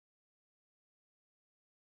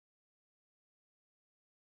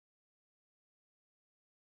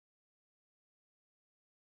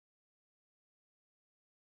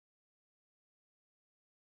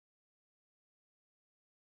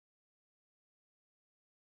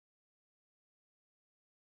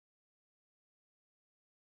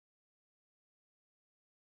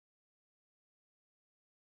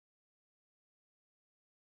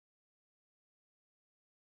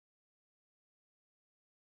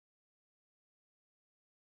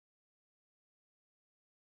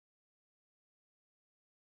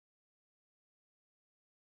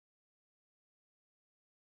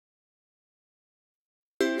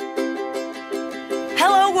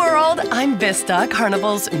I'm Vista,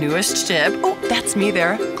 Carnival's newest ship. Oh, that's me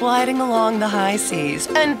there, gliding along the high seas.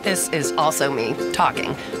 And this is also me,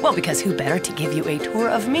 talking. Well, because who better to give you a tour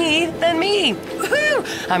of me than me?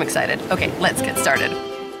 Woohoo! I'm excited. Okay, let's get started.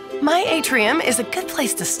 My atrium is a good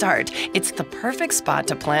place to start. It's the perfect spot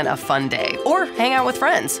to plan a fun day or hang out with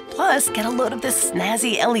friends. Plus, get a load of this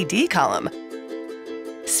snazzy LED column.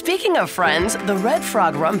 Speaking of friends, the Red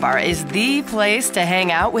Frog Rum Bar is the place to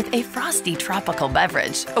hang out with a frosty tropical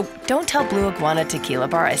beverage. Oh, don't tell Blue Iguana Tequila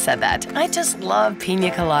Bar I said that. I just love pina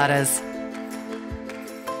coladas.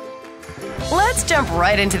 Let's jump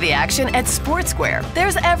right into the action at Sports Square.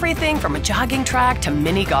 There's everything from a jogging track to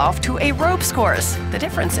mini golf to a ropes course. The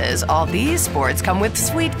difference is all these sports come with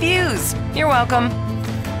sweet views. You're welcome.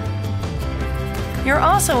 You're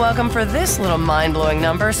also welcome for this little mind-blowing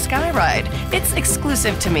number, Sky Ride. It's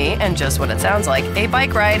exclusive to me and just what it sounds like, a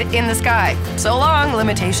bike ride in the sky. So long,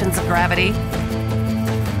 limitations of gravity.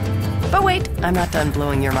 But wait, I'm not done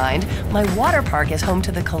blowing your mind. My water park is home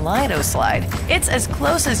to the Kaleido Slide. It's as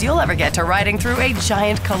close as you'll ever get to riding through a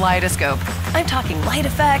giant kaleidoscope. I'm talking light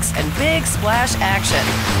effects and big splash action.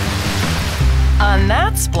 On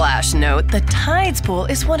that splash note, the Tides Pool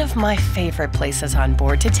is one of my favorite places on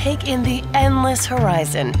board to take in the endless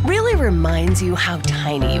horizon. Really reminds you how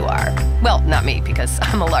tiny you are. Well, not me, because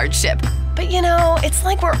I'm a large ship. But you know, it's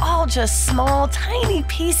like we're all just small, tiny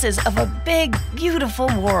pieces of a big, beautiful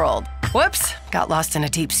world. Whoops, got lost in a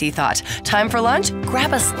deep-sea thought. Time for lunch?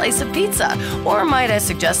 Grab a slice of pizza. Or might I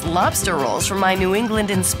suggest lobster rolls from my New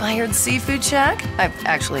England-inspired seafood shack? I've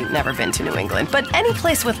actually never been to New England, but any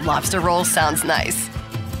place with lobster rolls sounds nice.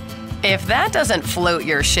 If that doesn't float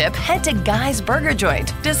your ship, head to Guy's Burger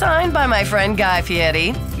Joint, designed by my friend Guy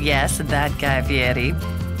Fieri. Yes, that Guy Fieri.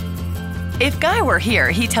 If Guy were here,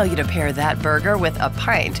 he'd tell you to pair that burger with a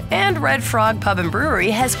pint. And Red Frog Pub and Brewery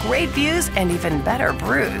has great views and even better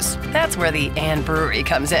brews. That's where the "and brewery"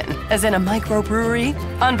 comes in, as in a microbrewery.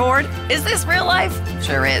 On board? Is this real life?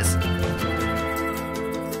 Sure is.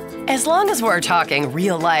 As long as we're talking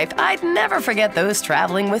real life, I'd never forget those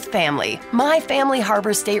traveling with family. My Family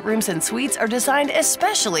Harbor staterooms and suites are designed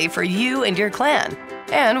especially for you and your clan.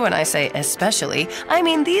 And when I say especially, I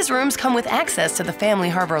mean these rooms come with access to the Family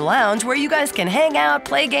Harbor Lounge where you guys can hang out,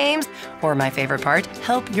 play games, or my favorite part,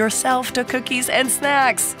 help yourself to cookies and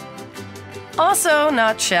snacks. Also,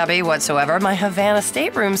 not shabby whatsoever, my Havana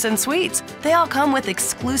staterooms and suites. They all come with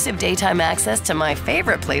exclusive daytime access to my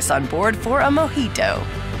favorite place on board for a mojito.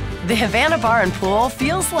 The Havana Bar and Pool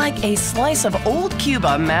feels like a slice of old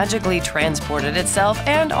Cuba magically transported itself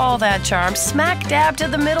and all that charm smack dab to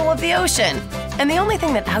the middle of the ocean. And the only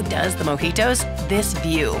thing that outdoes the mojitos, this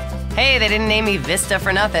view. Hey, they didn't name me Vista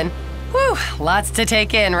for nothing. Whew, lots to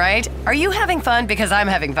take in, right? Are you having fun? Because I'm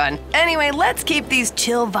having fun. Anyway, let's keep these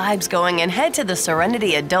chill vibes going and head to the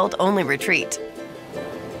Serenity Adult Only Retreat.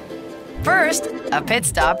 First, a pit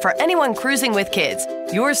stop for anyone cruising with kids.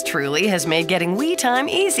 Yours truly has made getting wee time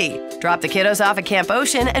easy. Drop the kiddos off at Camp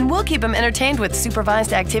Ocean and we'll keep them entertained with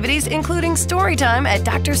supervised activities including story time at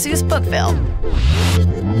Dr. Seuss Bookville.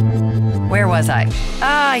 Where was I?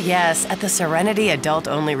 Ah, yes, at the Serenity Adult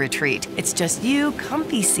Only Retreat. It's just you,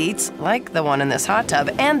 comfy seats, like the one in this hot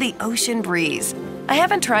tub, and the ocean breeze. I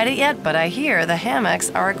haven't tried it yet, but I hear the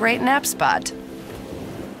hammocks are a great nap spot.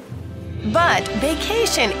 But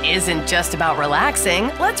vacation isn't just about relaxing.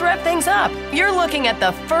 Let's wrap things up. You're looking at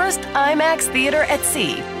the first IMAX theater at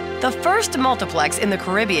sea. The first multiplex in the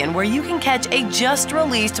Caribbean where you can catch a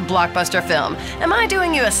just-released blockbuster film. Am I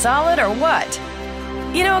doing you a solid or what?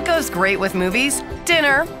 You know what goes great with movies?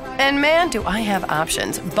 Dinner. And man, do I have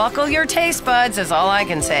options. Buckle your taste buds is all I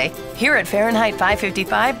can say. Here at Fahrenheit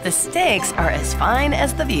 555, the steaks are as fine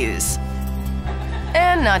as the views.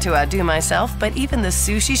 And not to outdo myself, but even the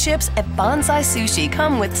sushi ships at Bonsai Sushi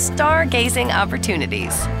come with stargazing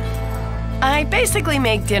opportunities. I basically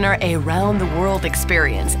make dinner a round-the-world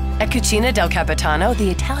experience. At Cucina del Capitano, the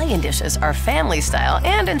Italian dishes are family-style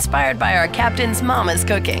and inspired by our captain's mama's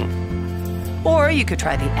cooking. Or you could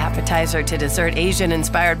try the appetizer to dessert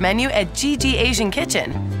Asian-inspired menu at Gigi Asian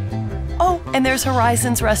Kitchen. Oh, and there's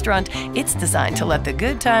Horizons Restaurant. It's designed to let the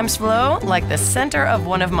good times flow like the center of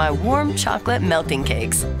one of my warm chocolate melting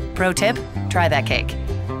cakes. Pro tip, try that cake.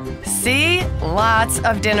 See? Lots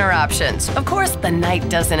of dinner options. Of course, the night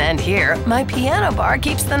doesn't end here. My piano bar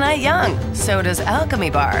keeps the night young. So does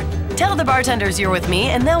Alchemy Bar. Tell the bartenders you're with me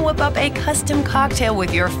and they'll whip up a custom cocktail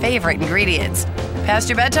with your favorite ingredients. Past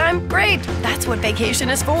your bedtime? Great! That's what vacation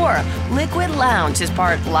is for. Liquid Lounge is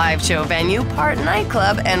part live show venue, part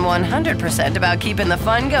nightclub, and 100% about keeping the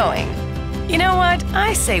fun going. You know what?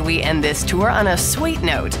 I say we end this tour on a sweet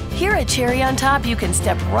note. Here at Cherry on Top, you can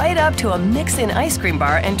step right up to a mix-in ice cream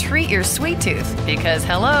bar and treat your sweet tooth. Because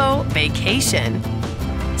hello, vacation.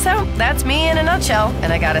 So that's me in a nutshell,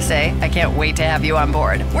 and I gotta say, I can't wait to have you on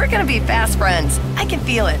board. We're gonna be fast friends. I can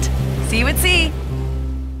feel it. See you at sea.